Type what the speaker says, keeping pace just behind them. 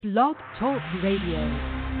Blog Talk Radio.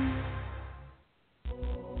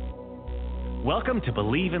 Welcome to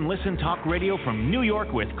Believe and Listen Talk Radio from New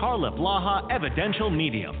York with Carla Blaha, Evidential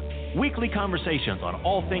Medium. Weekly conversations on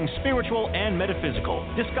all things spiritual and metaphysical,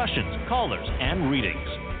 discussions, callers, and readings.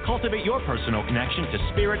 Cultivate your personal connection to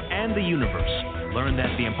spirit and the universe. Learn that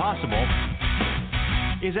the impossible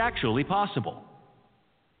is actually possible.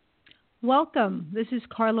 Welcome. This is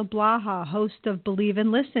Carla Blaha, host of Believe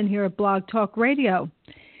and Listen here at Blog Talk Radio.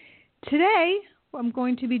 Today, I'm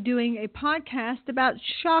going to be doing a podcast about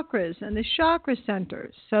chakras and the chakra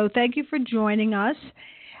centers. So thank you for joining us.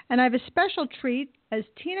 And I have a special treat as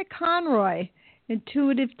Tina Conroy,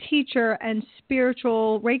 intuitive teacher and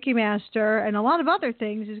spiritual Reiki master, and a lot of other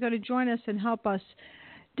things, is going to join us and help us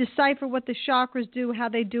decipher what the chakras do, how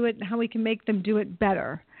they do it, and how we can make them do it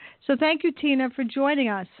better. So thank you, Tina, for joining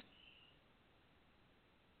us.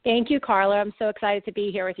 Thank you, Carla. I'm so excited to be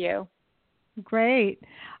here with you. Great.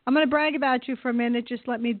 I'm going to brag about you for a minute. Just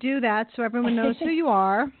let me do that so everyone knows who you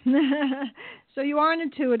are. So you are an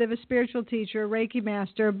intuitive, a spiritual teacher, a Reiki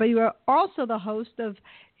master, but you are also the host of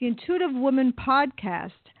the Intuitive Woman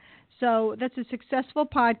podcast. So that's a successful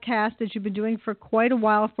podcast that you've been doing for quite a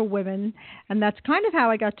while for women, and that's kind of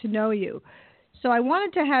how I got to know you. So I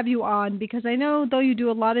wanted to have you on because I know, though you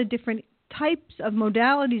do a lot of different types of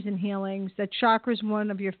modalities in healings, that chakra is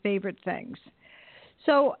one of your favorite things.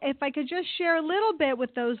 So if I could just share a little bit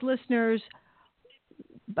with those listeners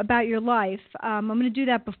about your life, I'm going to do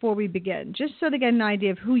that before we begin, just so they get an idea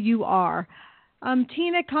of who you are.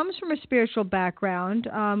 Tina comes from a spiritual background,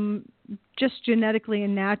 just genetically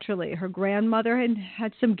and naturally. Her grandmother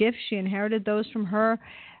had some gifts. She inherited those from her,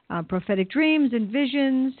 prophetic dreams and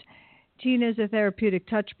visions. Tina is a therapeutic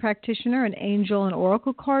touch practitioner, an angel and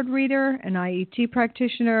oracle card reader, an IET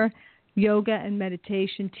practitioner, yoga and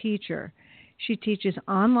meditation teacher. She teaches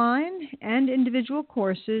online and individual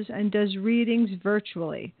courses and does readings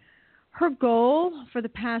virtually. Her goal for the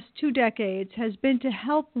past 2 decades has been to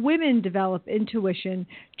help women develop intuition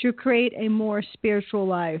to create a more spiritual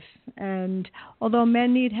life. And although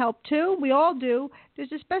men need help too, we all do,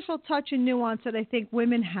 there's a special touch and nuance that I think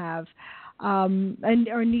women have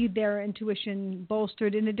or need their intuition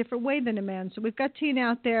bolstered in a different way than a man. So we've got Tina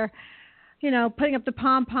out there, putting up the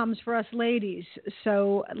pom-poms for us ladies.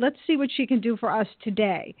 So let's see what she can do for us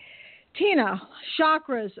today. Tina,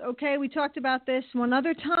 chakras. Okay, we talked about this one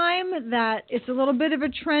other time, that it's a little bit of a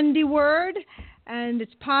trendy word, and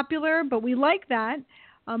it's popular, but we like that.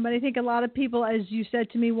 But I think a lot of people, as you said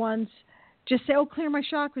to me once, just say, clear my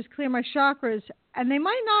chakras, and they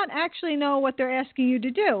might not actually know what they're asking you to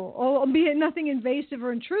do, albeit nothing invasive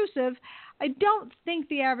or intrusive. I don't think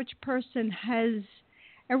the average person has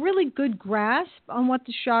a really good grasp on what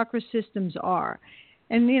the chakra systems are.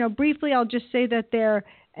 And, briefly, I'll just say that they're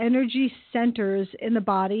energy centers in the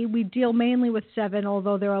body. We deal mainly with 7,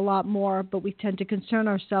 although there are a lot more, but we tend to concern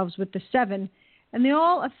ourselves with the 7. And they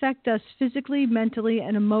all affect us physically, mentally,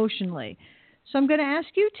 and emotionally. So I'm going to ask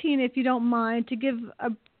you, Tina, if you don't mind, to give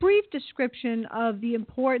a brief description of the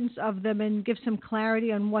importance of them and give some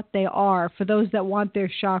clarity on what they are for those that want their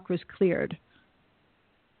chakras cleared.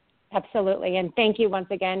 Absolutely. And thank you once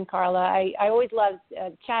again, Carla. I always love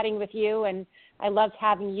chatting with you, and I loved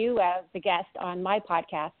having you as the guest on my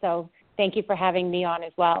podcast. So thank you for having me on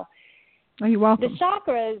as well. Oh, you're welcome. The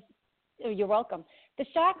chakras, you're welcome. The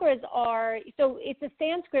chakras it's a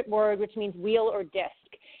Sanskrit word which means wheel or disc.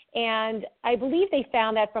 And I believe they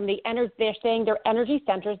found that from they're saying they're energy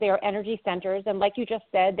centers. They are energy centers. And like you just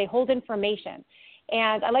said, they hold information.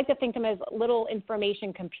 And I like to think of them as little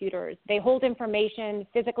information computers. They hold information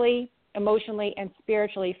physically, emotionally, and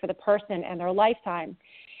spiritually for the person and their lifetime.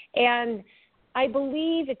 And I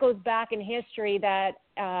believe it goes back in history that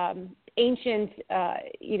ancient,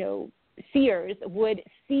 seers would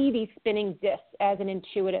see these spinning discs as an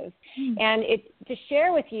intuitive. And to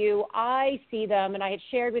share with you, I see them, and I had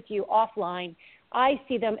shared with you offline, I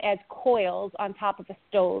see them as coils on top of a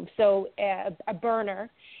stove, so a burner,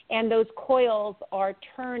 and those coils are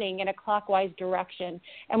turning in a clockwise direction.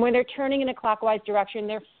 And when they're turning in a clockwise direction,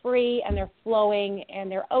 they're free and they're flowing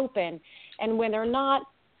and they're open. And when they're not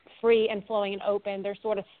free and flowing and open, they're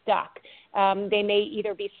sort of stuck. They may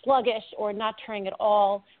either be sluggish or not turning at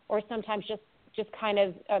all, or sometimes just kind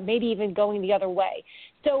of maybe even going the other way.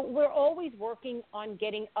 So we're always working on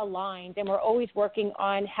getting aligned, and we're always working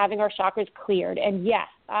on having our chakras cleared. And yes,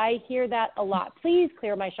 I hear that a lot. Please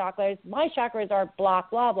clear my chakras. My chakras are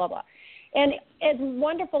blocked, blah, blah, blah. And as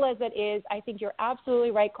wonderful as it is, I think you're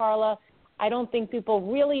absolutely right, Carla. I don't think people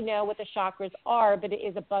really know what the chakras are, but it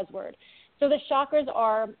is a buzzword. So the chakras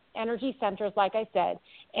are energy centers, like I said.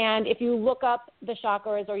 And if you look up the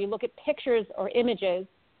chakras or you look at pictures or images,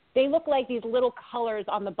 they look like these little colors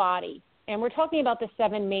on the body. And we're talking about the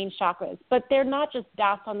 7 main chakras, but they're not just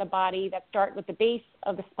dots on the body that start with the base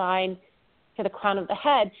of the spine to the crown of the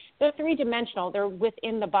head. They're 3-dimensional. They're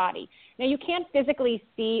within the body. Now, you can't physically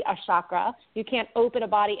see a chakra. You can't open a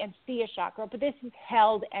body and see a chakra, but this is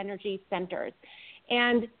held energy centers.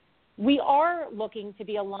 And we are looking to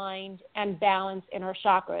be aligned and balanced in our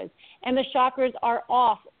chakras. And the chakras are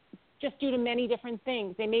off just due to many different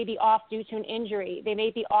things. They may be off due to an injury. They may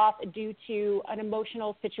be off due to an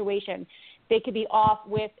emotional situation. They could be off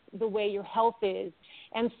with the way your health is.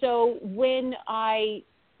 And so when I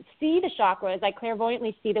see the chakras, I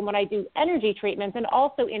clairvoyantly see them when I do energy treatments and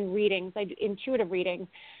also in readings. I do intuitive readings.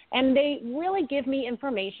 And they really give me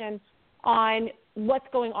information on what's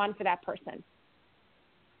going on for that person.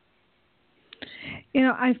 You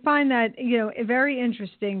know, I find that, very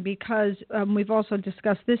interesting because we've also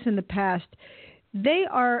discussed this in the past. They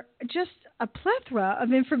are just a plethora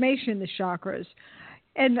of information, the chakras.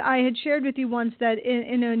 And I had shared with you once that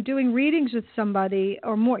in doing readings with somebody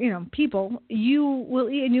or more, people, you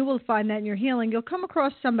will find that in your healing, you'll come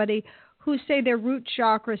across somebody who say their root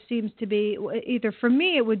chakra seems to be, either for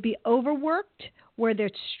me it would be overworked, where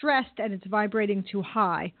they're stressed and it's vibrating too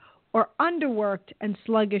high, or underworked and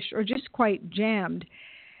sluggish, or just quite jammed.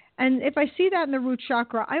 And if I see that in the root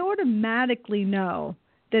chakra, I automatically know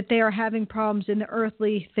that they are having problems in the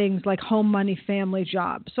earthly things like home, money, family,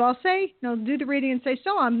 job. So I'll say, do the reading and say,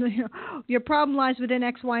 your problem lies within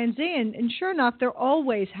X, Y, and Z. And sure enough, they're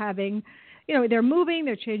always having, they're moving,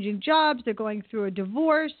 they're changing jobs, they're going through a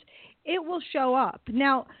divorce. It will show up.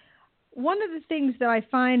 Now, one of the things that I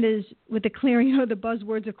find is with the clearing, the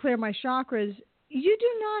buzzwords of clear my chakras, you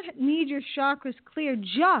do not need your chakras cleared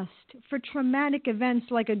just for traumatic events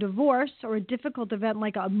like a divorce or a difficult event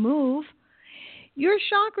like a move. Your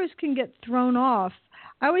chakras can get thrown off.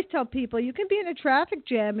 I always tell people you can be in a traffic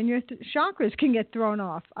jam and your chakras can get thrown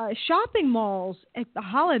off. Shopping malls at the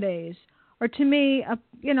holidays are, to me,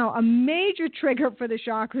 a major trigger for the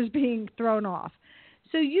chakras being thrown off.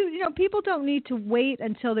 So people don't need to wait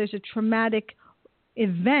until there's a traumatic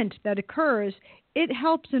event that occurs. It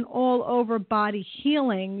helps in all over body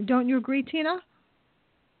healing. Don't you agree, Tina?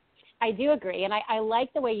 I do agree, and I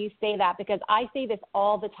like the way you say that because I say this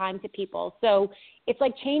all the time to people. So it's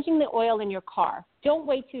like changing the oil in your car. Don't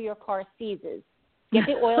wait till your car seizes. Get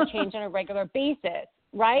the oil changed on a regular basis,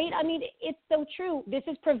 right? I mean, it's so true. This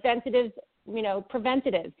is preventative.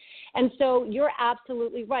 And so you're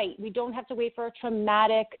absolutely right. We don't have to wait for a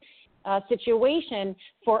traumatic situation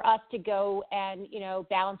for us to go and,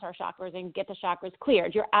 balance our chakras and get the chakras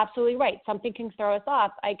cleared. You're absolutely right. Something can throw us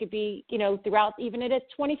off. I could be, throughout even at a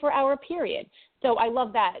 24-hour period. So I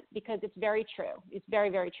love that because it's very true. It's very,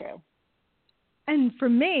 very true. And for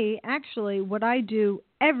me, actually, what I do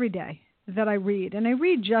every day that I read, and I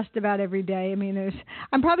read just about every day. I mean,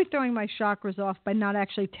 I'm probably throwing my chakras off by not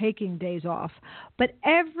actually taking days off. But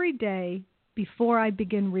every day before I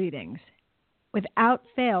begin readings, without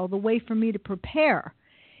fail, the way for me to prepare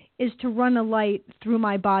is to run a light through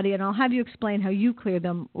my body, and I'll have you explain how you clear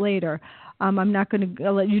them later. I'm not going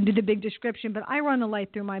to let you do the big description, but I run a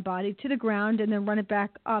light through my body to the ground and then run it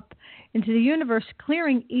back up into the universe,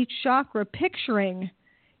 clearing each chakra, picturing,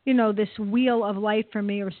 this wheel of light for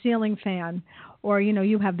me or ceiling fan, or,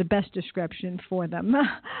 you have the best description for them.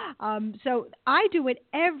 So I do it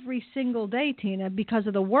every single day, Tina, because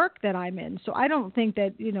of the work that I'm in. So I don't think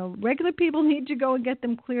that, regular people need to go and get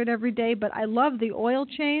them cleared every day, but I love the oil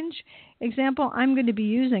change example. I'm going to be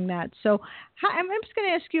using that. So I'm just going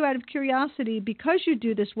to ask you out of curiosity, because you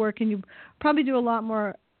do this work and you probably do a lot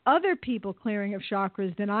more other people clearing of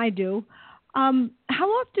chakras than I do, how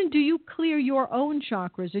often do you clear your own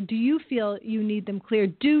chakras, or do you feel you need them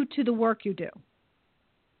cleared due to the work you do?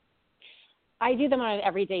 I do them on an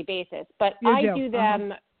everyday basis, but I do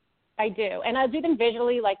them. I do, and I'll do them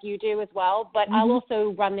visually like you do as well. But I'll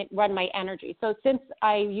also run my energy. So since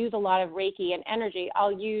I use a lot of Reiki and energy,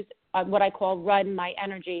 I'll use what I call run my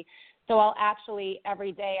energy. So I'll actually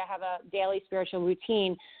every day I have a daily spiritual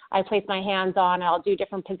routine. I place my hands on, and I'll do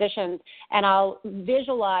different positions, and I'll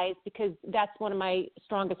visualize, because that's one of my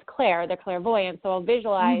strongest the clairvoyance. So I'll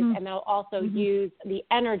visualize, and I'll also use the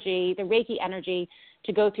energy, the Reiki energy,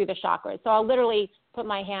 to go through the chakras. So I'll literally put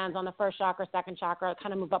my hands on the first chakra, second chakra,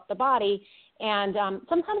 kind of move up the body. And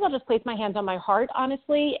sometimes I'll just place my hands on my heart,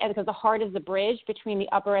 honestly, and because the heart is the bridge between the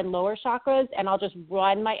upper and lower chakras, and I'll just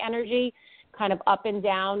run my energy kind of up and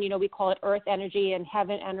down. We call it earth energy and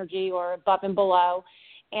heaven energy, or above and below.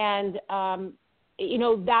 And,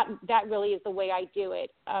 that really is the way I do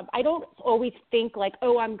it. I don't always think like,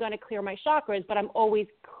 I'm going to clear my chakras, but I'm always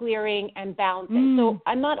clearing and balancing. So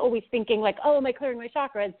I'm not always thinking like, oh, am I clearing my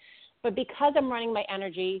chakras? But because I'm running my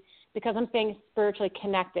energy, because I'm staying spiritually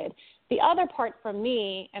connected. The other part for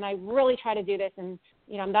me, and I really try to do this, and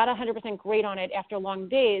I'm not 100% great on it after long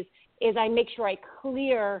days, is I make sure I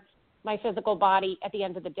clear my physical body at the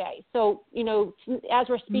end of the day. So, as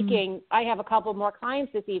we're speaking, I have a couple more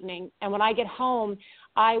clients this evening, and when I get home,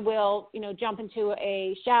 I will, jump into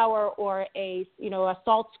a shower or a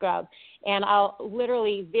salt scrub, and I'll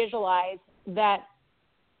literally visualize that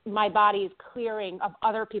my body is clearing of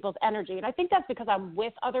other people's energy. And I think that's because I'm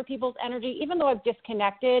with other people's energy, even though I've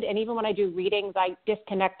disconnected. And even when I do readings, I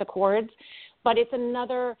disconnect the cords. But it's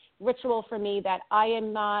another ritual for me that I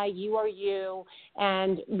am I, you are you,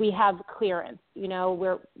 and we have clearance.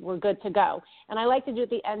 We're good to go. And I like to do it at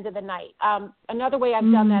the end of the night. Another way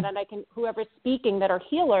I've done that, and whoever's speaking that are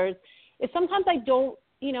healers, is sometimes I don't,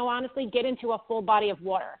 honestly get into a full body of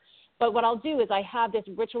water. But what I'll do is I have this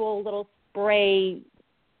ritual little spray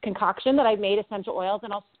concoction that I've made, essential oils,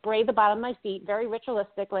 and I'll spray the bottom of my feet very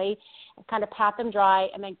ritualistically, kind of pat them dry,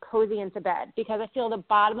 and then cozy into bed, because I feel the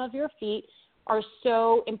bottom of your feet are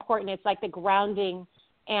so important. It's like the grounding,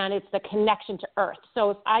 and it's the connection to earth. So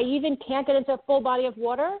if I even can't get into a full body of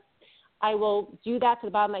water, I will do that to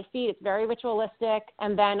the bottom of my feet. It's very ritualistic,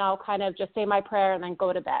 and then I'll kind of just say my prayer and then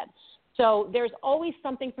go to bed. So there's always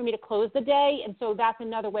something for me to close the day, and so that's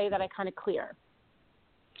another way that I kind of clear.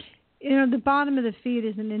 The bottom of the feet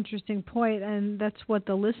is an interesting point, and that's what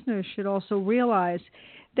the listeners should also realize.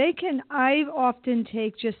 I often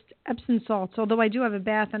take just Epsom salts, although I do have a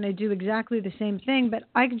bath and I do exactly the same thing, but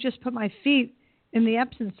I can just put my feet in the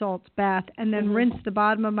Epsom salts bath and then rinse the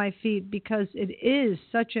bottom of my feet, because it is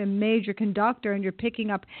such a major conductor, and you're picking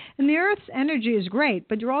up, and the earth's energy is great,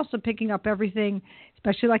 but you're also picking up everything,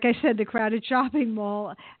 especially like I said, the crowded shopping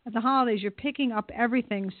mall at the holidays, you're picking up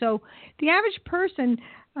everything. So the average person,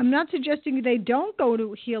 I'm not suggesting they don't go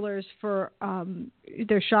to healers for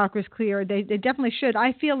their chakras clear. They definitely should.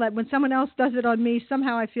 I feel that when someone else does it on me,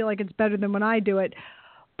 somehow I feel like it's better than when I do it.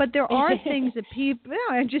 But there are things that people,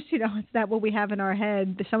 it's not what we have in our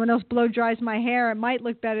head. If someone else blow dries my hair, it might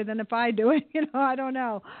look better than if I do it. I don't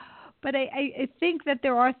know. But I think that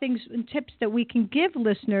there are things and tips that we can give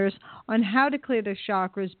listeners on how to clear their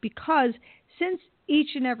chakras, because since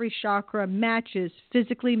each and every chakra matches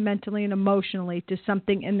physically, mentally, and emotionally to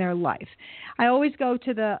something in their life. I always go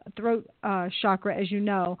to the throat chakra, as you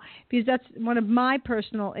know, because that's one of my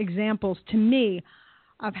personal examples to me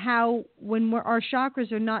of how when our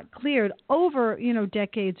chakras are not cleared over,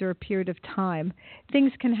 decades or a period of time,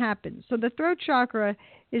 things can happen. So the throat chakra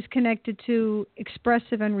is connected to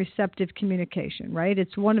expressive and receptive communication, right?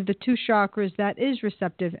 It's one of the two chakras that is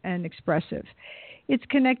receptive and expressive. It's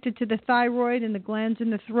connected to the thyroid and the glands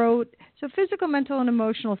in the throat. So physical, mental, and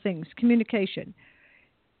emotional things, communication.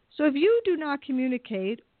 So if you do not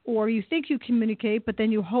communicate, or you think you communicate, but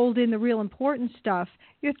then you hold in the real important stuff,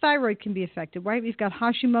 your thyroid can be affected, right? We've got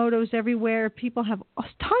Hashimoto's everywhere. People have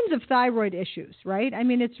tons of thyroid issues, right? I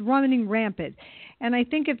mean, it's running rampant. And I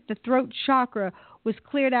think if the throat chakra was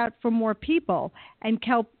cleared out for more people and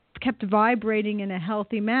kept vibrating in a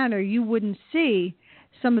healthy manner, you wouldn't see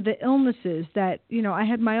some of the illnesses that, I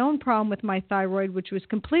had my own problem with my thyroid, which was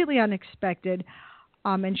completely unexpected.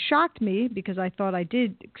 And shocked me, because I thought I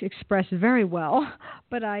did express very well,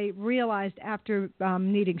 but I realized after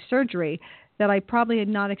needing surgery that I probably had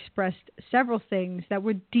not expressed several things that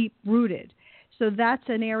were deep-rooted. So that's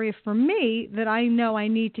an area for me that I know I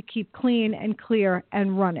need to keep clean and clear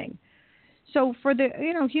and running. So for the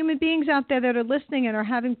human beings out there that are listening and are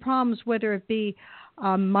having problems, whether it be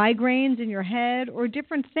migraines in your head or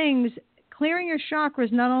different things, clearing your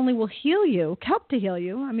chakras not only will help to heal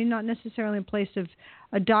you, I mean, not necessarily in place of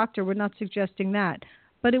a doctor, we're not suggesting that,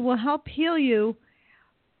 but it will help heal you.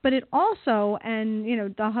 But it also, and,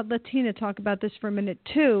 I'll let Tina talk about this for a minute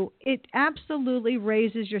too, it absolutely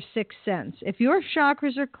raises your sixth sense. If your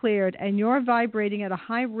chakras are cleared and you're vibrating at a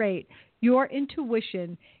high rate, your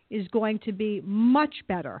intuition is going to be much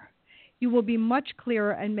better. You will be much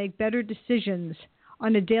clearer and make better decisions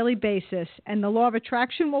on a daily basis, and the law of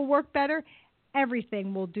attraction will work better.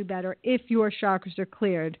 Everything will do better if your chakras are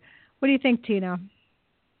cleared. What do you think, Tina?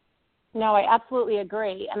 No, I absolutely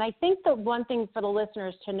agree. And I think that one thing for the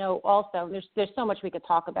listeners to know also, there's so much we could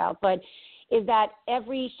talk about, but is that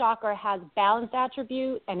every chakra has balanced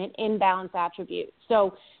attribute and an imbalanced attribute.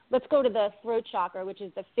 So let's go to the throat chakra, which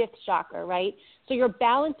is the fifth chakra, right? So your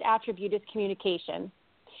balanced attribute is communication.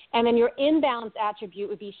 And then your imbalanced attribute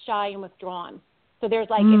would be shy and withdrawn. So there's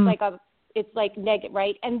it's like negative,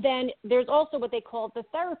 right? And then there's also what they call the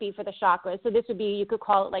therapy for the chakras. So this would be, you could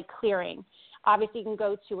call it like clearing. Obviously, you can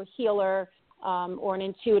go to a healer or an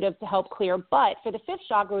intuitive to help clear. But for the fifth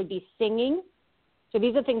chakra would be singing. So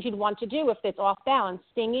these are things you'd want to do if it's off balance: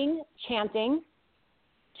 singing, chanting,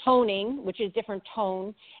 toning, which is different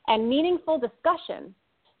tone, and meaningful discussion.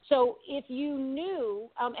 So if you knew,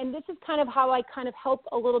 and this is kind of how I kind of help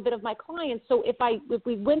a little bit of my clients. So if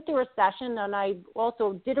we went through a session and I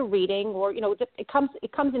also did a reading, or it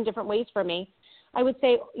comes in different ways for me, I would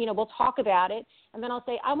say, we'll talk about it, and then I'll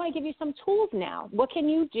say, I want to give you some tools now. What can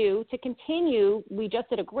you do to continue? We just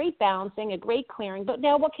did a great balancing, a great clearing, but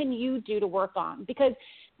now what can you do to work on? Because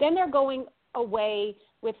then they're going away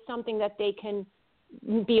with something that they can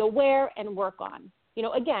be aware and work on.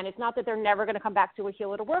 Again, it's not that they're never going to come back to a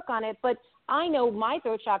healer to work on it, but I know my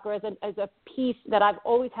throat chakra is a piece that I've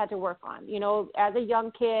always had to work on. As a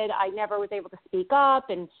young kid, I never was able to speak up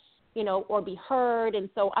and, or be heard. And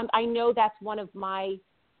so I know that's one of my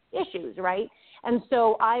issues, right? And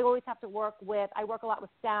so I always have to work a lot with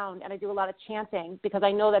sound, and I do a lot of chanting because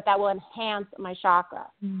I know that will enhance my chakra.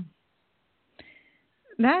 Mm.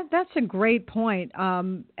 That's a great point.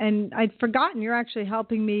 And I'd forgotten you're actually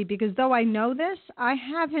helping me, because though I know this, I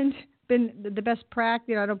haven't been the best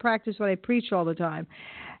practice. I don't practice what I preach all the time.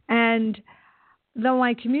 And though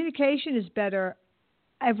my communication is better,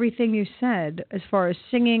 everything you said as far as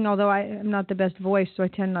singing, although I am not the best voice, so I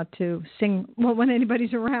tend not to sing when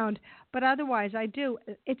anybody's around. But otherwise, I do.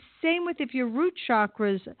 It's same with if your root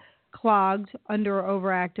chakra's clogged, under or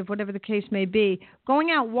overactive, whatever the case may be. Going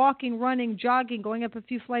out, walking, running, jogging, going up a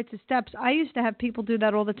few flights of steps. I used to have people do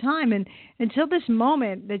that all the time. And until this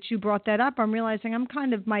moment that you brought that up, I'm realizing I'm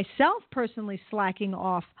kind of myself personally slacking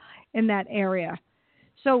off in that area.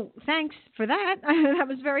 So thanks for that. That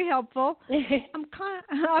was very helpful. I'm kind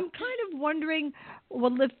of wondering,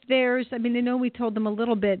 well, if there's, I know we told them a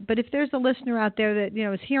little bit, but if there's a listener out there that,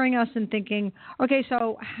 is hearing us and thinking, okay,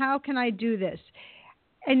 so how can I do this?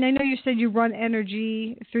 And I know you said you run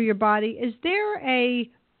energy through your body. Is there a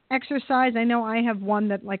exercise? I know I have one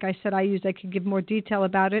that, like I said, I use. I could give more detail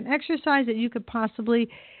about it. An exercise that you could possibly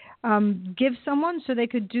give someone so they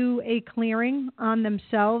could do a clearing on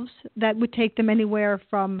themselves that would take them anywhere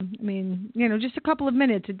from, just a couple of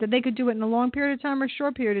minutes. They could do it in a long period of time or a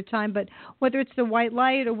short period of time, but whether it's the white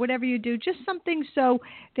light or whatever you do, just something so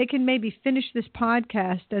they can maybe finish this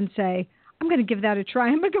podcast and say, I'm going to give that a try.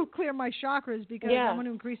 I'm going to go clear my chakras because I want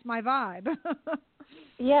to increase my vibe.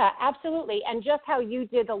 Yeah, absolutely. And just how you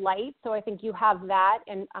did the light, so I think you have that,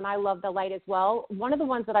 and I love the light as well. One of the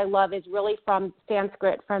ones that I love is really from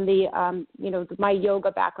Sanskrit, from the, my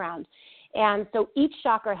yoga background. And so each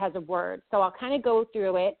chakra has a word. So I'll kind of go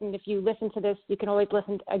through it, and if you listen to this, you can always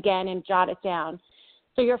listen again and jot it down.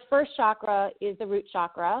 So your first chakra is the root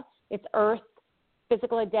chakra. It's earth,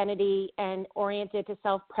 physical identity, and oriented to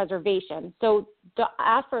self-preservation. So the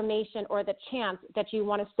affirmation or the chant that you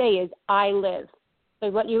want to say is, I live. So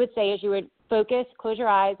what you would say is you would close your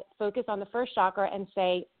eyes, focus on the first chakra and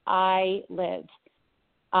say, I live,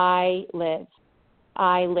 I live,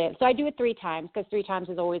 I live. So I do it 3 times because 3 times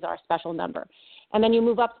is always our special number. And then you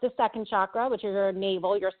move up to the second chakra, which is your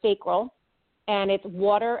navel, your sacral, and it's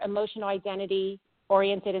water, emotional identity,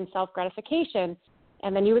 oriented in self-gratification.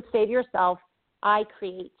 And then you would say to yourself, I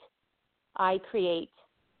create, I create,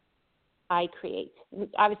 I create.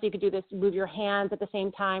 Obviously, you could do this, move your hands at the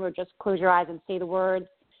same time, or just close your eyes and say the words.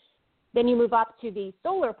 Then you move up to the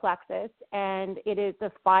solar plexus, and it is the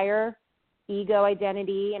fire, ego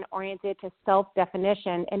identity, and oriented to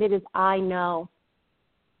self-definition. And it is I know,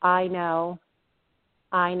 I know,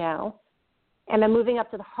 I know. And then moving up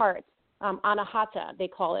to the heart, anahata, they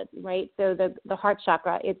call it, right? So the heart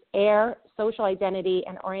chakra, it's air, social identity,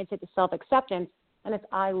 and oriented to self-acceptance, and it's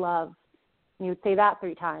I love. And you would say that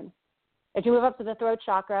 3 times. As you move up to the throat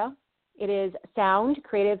chakra, it is sound,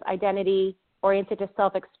 creative identity, oriented to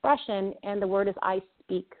self-expression, and the word is I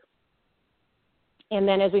speak. And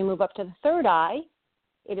then as we move up to the third eye,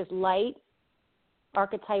 it is light,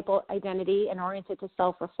 archetypal identity, and oriented to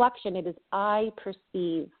self-reflection. It is I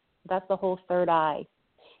perceive. That's the whole third eye.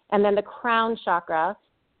 And then the crown chakra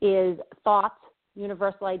is thought,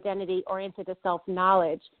 universal identity, oriented to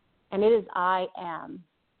self-knowledge, and it is I am.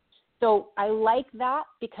 So I like that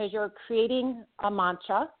because you're creating a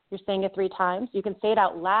mantra. You're saying it 3 times. You can say it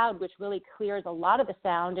out loud, which really clears a lot of the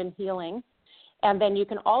sound and healing. And then you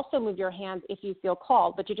can also move your hands if you feel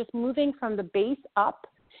called, but you're just moving from the base up,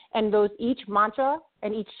 and each mantra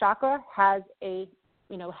and each chakra has a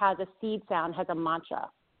seed sound, has a mantra.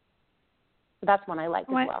 So that's one I like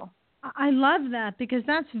as well. I love that because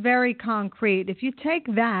that's very concrete. If you take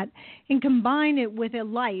that and combine it with a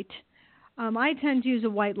light, I tend to use a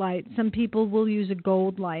white light. Some people will use a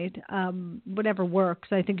gold light, whatever works.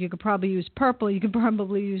 I think you could probably use purple. You could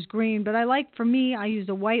probably use green. But for me, I use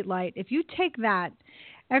a white light. If you take that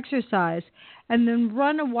exercise and then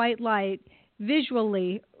run a white light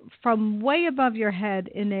visually from way above your head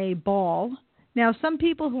in a ball. Now, some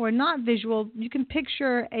people who are not visual, you can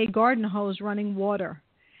picture a garden hose running water.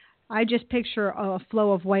 I just picture a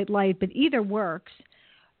flow of white light, but either works.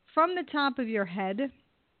 From the top of your head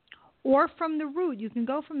or from the root. You can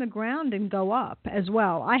go from the ground and go up as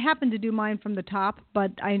well. I happen to do mine from the top,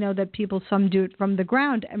 but I know that some do it from the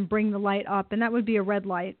ground and bring the light up, and that would be a red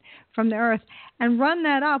light from the earth. And run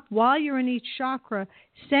that up while you're in each chakra,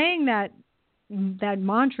 saying that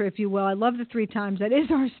mantra, if you will. I love the 3 times. That is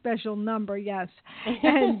our special number, yes.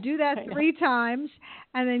 And do that 3 times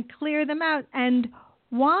and then clear them out. And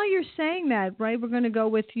while you're saying that, right, we're going to go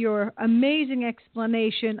with your amazing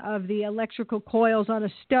explanation of the electrical coils on a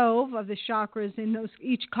stove, of the chakras in those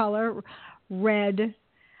each color, red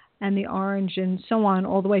and the orange and so on,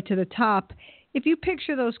 all the way to the top. If you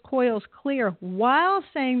picture those coils clear while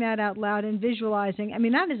saying that out loud and visualizing, I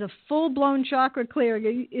mean, that is a full-blown chakra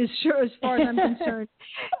clearing, as far as I'm concerned.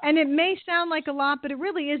 And it may sound like a lot, but it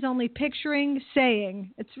really is only picturing,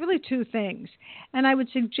 saying. It's really 2 things. And I would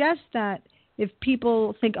suggest that if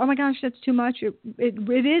people think, oh, my gosh, that's too much, it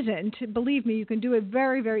isn't. Believe me, you can do it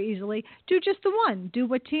very, very easily. Do just the one. Do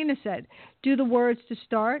what Tina said. Do the words to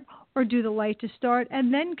start or do the light to start,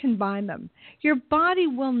 and then combine them. Your body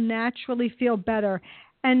will naturally feel better.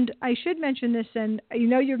 And I should mention this, and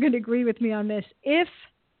you're going to agree with me on this. If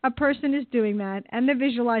a person is doing that and they're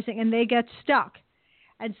visualizing and they get stuck,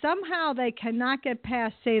 and somehow they cannot get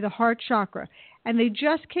past, say, the heart chakra, and they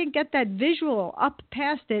just can't get that visual up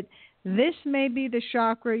past it, this may be the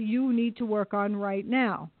chakra you need to work on right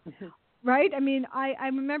now, right? I mean, I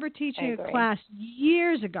remember teaching a class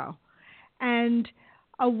years ago, and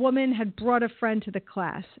a woman had brought a friend to the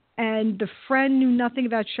class, and the friend knew nothing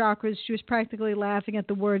about chakras. She was practically laughing at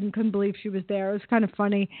the word and couldn't believe she was there. It was kind of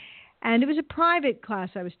funny. And it was a private class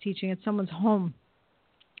I was teaching at someone's home.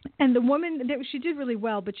 And the woman, she did really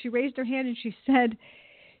well, but she raised her hand and she said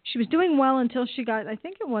she was doing well until she got, I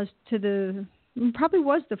think it was probably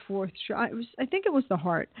was the 4th. I think it was the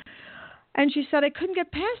heart. And she said, I couldn't get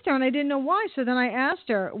past her, and I didn't know why. So then I asked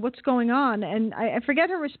her, what's going on? And I forget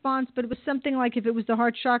her response, but it was something like, if it was the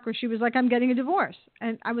heart chakra, she was like, I'm getting a divorce.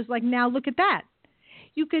 And I was like, now look at that.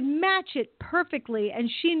 You could match it perfectly, and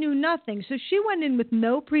she knew nothing. So she went in with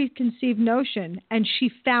no preconceived notion, and she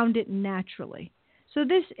found it naturally. So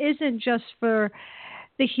this isn't just for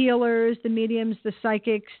the healers, the mediums, the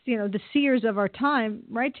psychics, the seers of our time.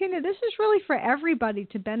 Right, Tina? This is really for everybody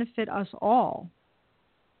to benefit us all.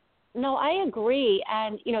 No, I agree.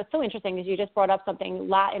 And, it's so interesting because you just brought up something,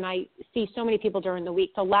 and I see so many people during the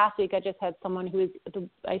week. So last week I just had someone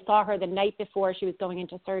I saw her the night before she was going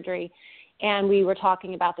into surgery, and we were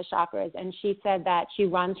talking about the chakras. And she said that she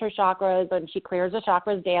runs her chakras and she clears the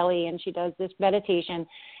chakras daily, and she does this meditation.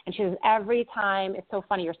 And she says every time, it's so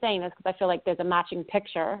funny you're saying this because I feel like there's a matching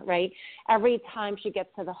picture, right? Every time she gets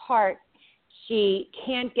to the heart, she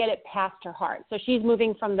can't get it past her heart. So she's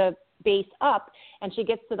moving from the base up, and she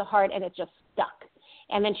gets to the heart, and it's just stuck.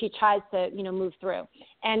 And then she tries to, move through.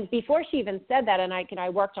 And before she even said that, and I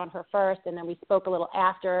worked on her first, and then we spoke a little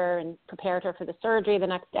after and prepared her for the surgery the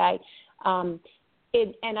next day. And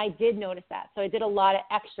I did notice that. So I did a lot of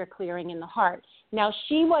extra clearing in the heart. Now,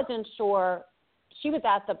 she wasn't sure. She was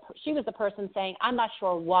the person saying, I'm not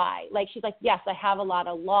sure why. Like, she's like, yes, I have a lot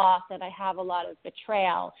of loss and I have a lot of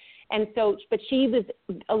betrayal. And so, but she was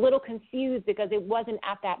a little confused because it wasn't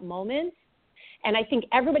at that moment. And I think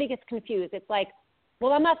everybody gets confused. It's like,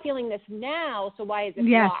 well, I'm not feeling this now, so why is it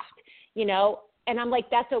blocked? And I'm like,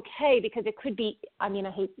 that's okay, because it could be,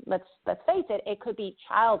 let's face it, it could be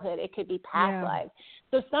childhood, it could be past life.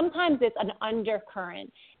 So sometimes it's an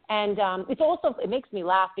undercurrent. And it makes me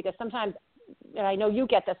laugh because sometimes, and I know you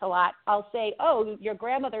get this a lot, I'll say, oh, your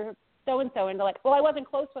grandmother so-and-so, and they're like, well, I wasn't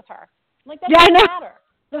close with her. I'm like, that doesn't matter.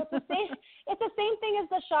 So it's the same thing as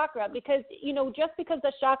the chakra, because, just because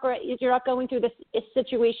the chakra, you're not going through this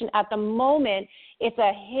situation at the moment, it's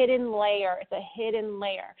a hidden layer. It's a hidden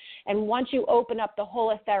layer. And once you open up the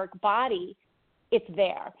whole etheric body, it's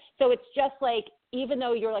there. So it's just like, even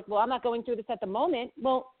though you're like, well, I'm not going through this at the moment,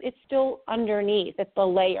 well, it's still underneath. It's the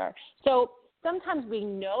layer. So sometimes we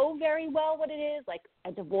know very well what it is, like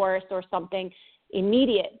a divorce or something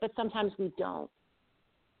immediate, but sometimes we don't.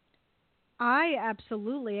 I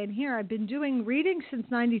absolutely. And here, I've been doing readings since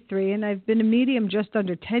 93, and I've been a medium just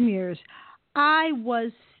under 10 years. I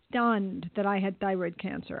was stunned that I had thyroid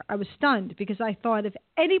cancer. I was stunned because I thought if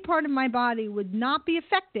any part of my body would not be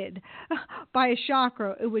affected by a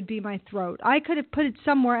chakra, it would be my throat. I could have put it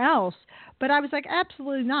somewhere else, but I was like,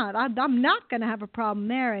 absolutely not. I'm not going to have a problem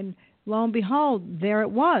there. And lo and behold, there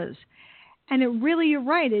it was. And it really, you're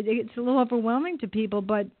right, it's a little overwhelming to people,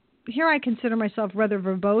 but here I consider myself rather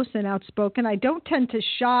verbose and outspoken. I don't tend to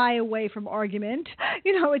shy away from argument.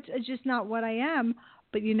 It's just not what I am.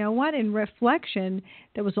 But you know what? In reflection,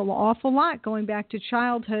 there was an awful lot going back to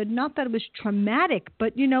childhood. Not that it was traumatic,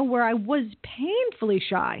 but, where I was painfully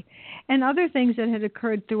shy. And other things that had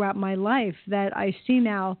occurred throughout my life that I see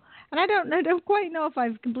now. And I don't quite know if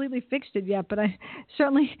I've completely fixed it yet, but I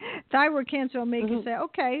certainly, thyroid cancer will make you say,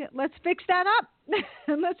 okay, let's fix that up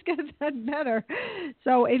and let's get that better.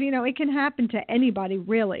 So, it can happen to anybody,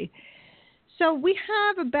 really. So we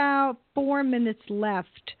have about 4 minutes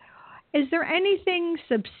left. Is there anything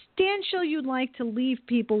substantial you'd like to leave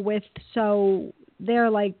people with so they're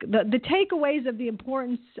like the takeaways of the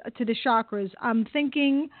importance to the chakras? I'm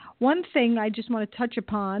thinking one thing I just want to touch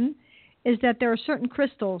upon is that there are certain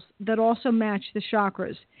crystals that also match the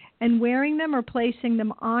chakras, and wearing them or placing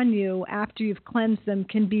them on you after you've cleansed them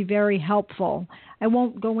can be very helpful. I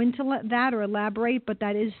won't go into that or elaborate, but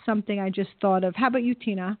that is something I just thought of. How about you,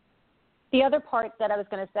 Tina? The other part that I was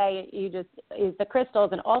going to say is the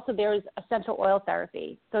crystals, and also there's essential oil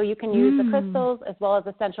therapy. So you can use the crystals as well as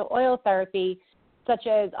essential oil therapy, such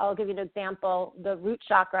as, I'll give you an example, the root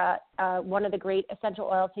chakra. One of the great essential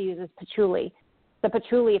oils to use is patchouli. The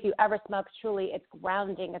patchouli, if you ever smell patchouli, it's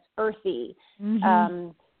grounding, it's earthy.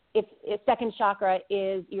 If second chakra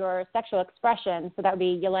is your sexual expression, so that would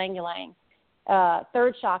be ylang ylang.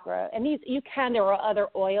 Third chakra, and there are other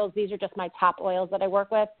oils. These are just my top oils that I work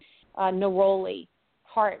with. Neroli,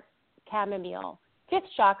 heart, chamomile. Fifth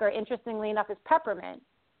chakra, interestingly enough, is peppermint,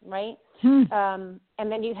 right? And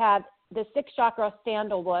then you have the sixth chakra,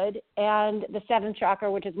 sandalwood, and the seventh chakra,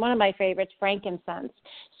 which is one of my favorites, frankincense.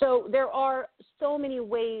 So there are so many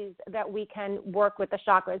ways that we can work with the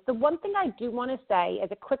chakras. The one thing I do want to say as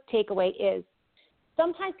a quick takeaway is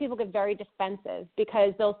sometimes people get very defensive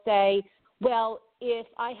because they'll say, well, if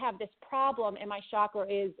I have this problem and my chakra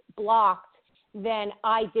is blocked, then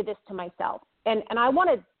I did this to myself. And I want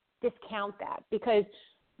to discount that because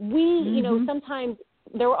sometimes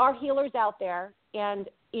there are healers out there and,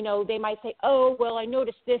 they might say, oh, well, I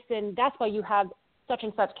noticed this and that's why you have such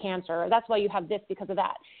and such cancer, or that's why you have this because of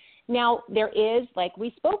that. Now, there is, like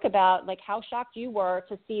we spoke about, like how shocked you were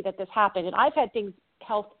to see that this happened. And I've had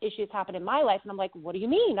health issues happen in my life, and I'm like, what do you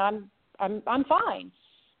mean? I'm fine.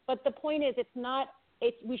 But the point is,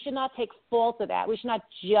 we should not take fault of that. We should not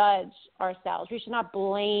judge ourselves. We should not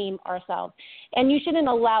blame ourselves. And you shouldn't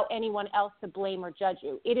allow anyone else to blame or judge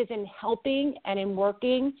you. It is in helping and in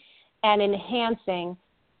working and enhancing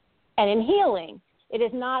and in healing. It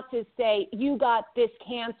is not to say you got this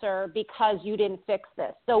cancer because you didn't fix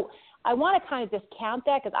this. So I want to kind of discount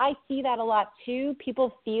that because I see that a lot too.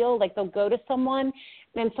 People feel like they'll go to someone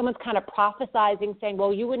and someone's kind of prophesizing saying,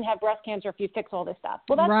 well, you wouldn't have breast cancer if you fix all this stuff.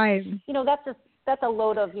 Well, that's, right. That's a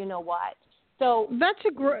load of what. So that's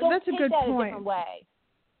a good point. A different way.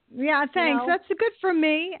 Yeah, thanks. That's good for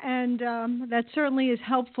me, and that certainly is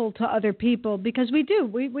helpful to other people because we do.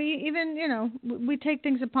 We even we take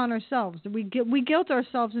things upon ourselves. We guilt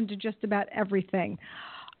ourselves into just about everything.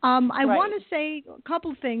 I want to say a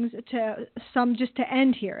couple things just to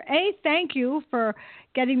end here. Thank you for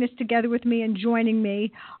getting this together with me and joining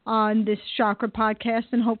me on this chakra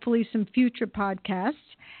podcast and hopefully some future podcasts.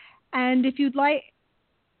 And if you'd like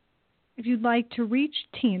to reach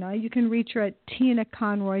Tina, you can reach her at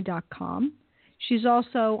tinaconroy.com. She's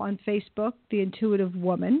also on Facebook, The Intuitive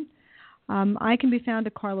Woman. I can be found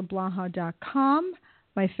at carlablaha.com.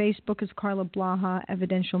 My Facebook is Carla Blaha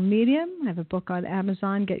Evidential Medium. I have a book on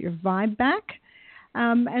Amazon, Get Your Vibe Back.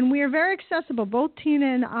 And we are very accessible. Both Tina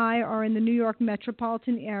and I are in the New York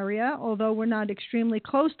metropolitan area, although we're not extremely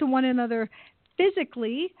close to one another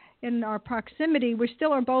physically in our proximity. We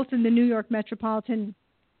still are both in the New York metropolitan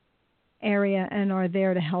area and are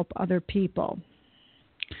there to help other people.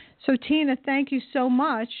 So, Tina, thank you so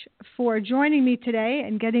much for joining me today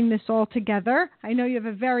and getting this all together. I know you have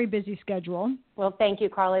a very busy schedule. Well, thank you,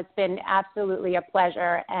 Carla. It's been absolutely a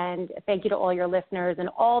pleasure. And thank you to all your listeners and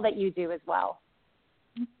all that you do as well.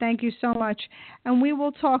 Thank you so much. And we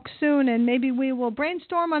will talk soon, and maybe we will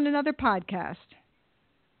brainstorm on another podcast.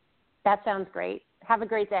 That sounds great. Have a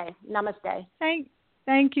great day. Namaste.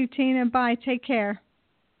 Thank you, Tina. Bye. Take care.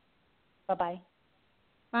 Bye-bye.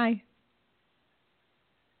 Bye.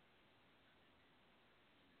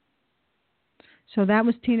 So that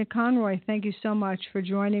was Tina Conroy. Thank you so much for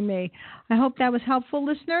joining me. I hope that was helpful,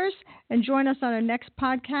 listeners. And join us on our next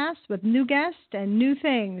podcast with new guests and new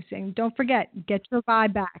things. And don't forget, get your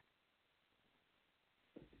vibe back.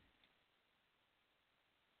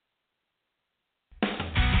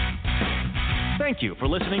 Thank you for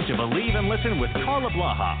listening to Believe and Listen with Carla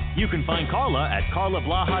Blaha. You can find Carla at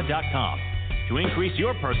carlablaha.com. To increase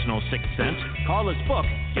your personal sixth sense, Carla's book,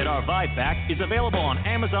 Get Our Vibe Back, is available on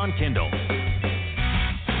Amazon Kindle.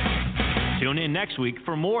 Tune in next week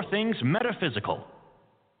for more things metaphysical.